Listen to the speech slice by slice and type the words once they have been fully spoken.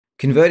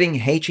Converting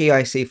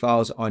HEIC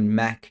files on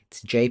Mac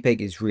to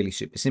JPEG is really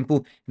super simple.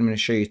 I'm going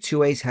to show you two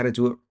ways how to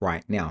do it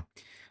right now.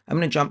 I'm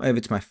going to jump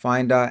over to my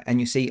Finder and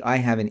you see I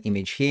have an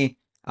image here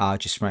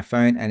just for my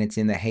phone and it's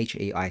in the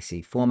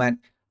HEIC format.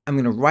 I'm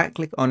going to right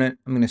click on it.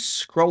 I'm going to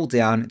scroll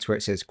down to where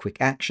it says quick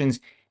actions.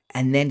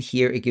 And then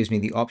here it gives me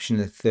the option,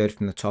 the third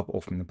from the top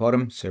or from the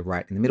bottom. So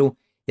right in the middle,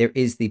 there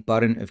is the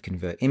button of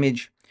convert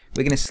image.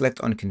 We're going to select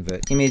on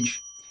convert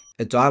image.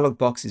 A dialog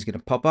box is going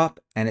to pop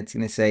up and it's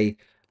going to say,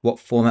 what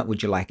format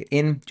would you like it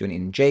in? Do you want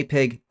it in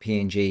JPEG,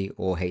 PNG,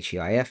 or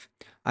HEIF?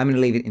 I'm going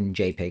to leave it in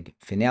JPEG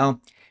for now.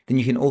 Then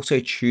you can also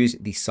choose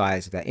the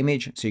size of that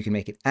image. So you can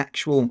make it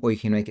actual or you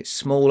can make it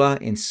smaller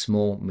in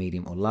small,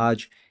 medium, or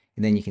large.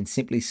 And then you can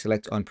simply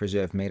select on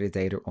preserve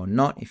metadata or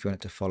not if you want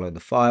it to follow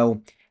the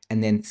file,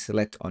 and then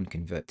select on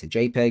convert to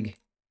JPEG.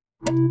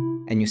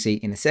 And you'll see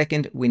in a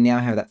second, we now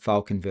have that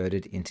file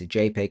converted into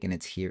JPEG and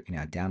it's here in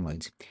our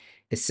downloads.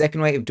 A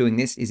second way of doing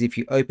this is if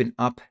you open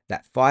up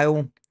that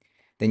file,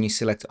 then you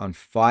select on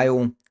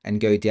File and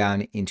go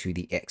down into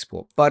the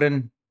Export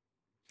button.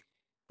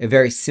 A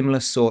very similar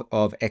sort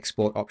of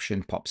export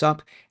option pops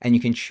up and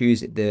you can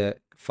choose the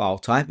file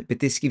type,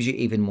 but this gives you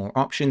even more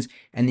options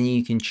and then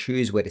you can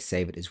choose where to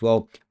save it as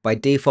well. By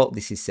default,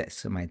 this is set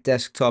to my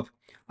desktop.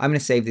 I'm going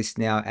to save this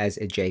now as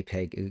a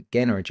JPEG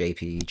again, or a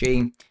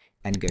JPG,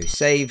 and go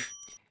save.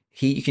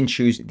 Here you can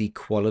choose the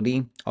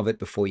quality of it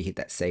before you hit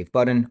that save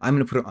button. I'm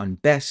going to put it on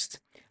best.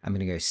 I'm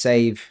going to go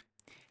save,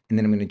 and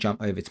then I'm going to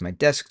jump over to my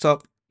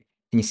desktop.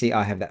 And you see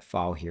I have that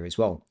file here as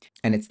well.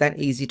 And it's that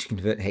easy to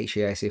convert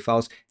HEIC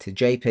files to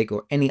JPEG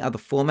or any other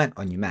format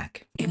on your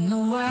Mac. In the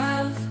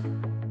wild,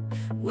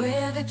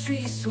 where the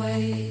trees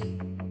sway,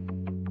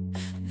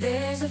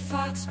 there's a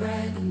fox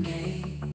bragging gay.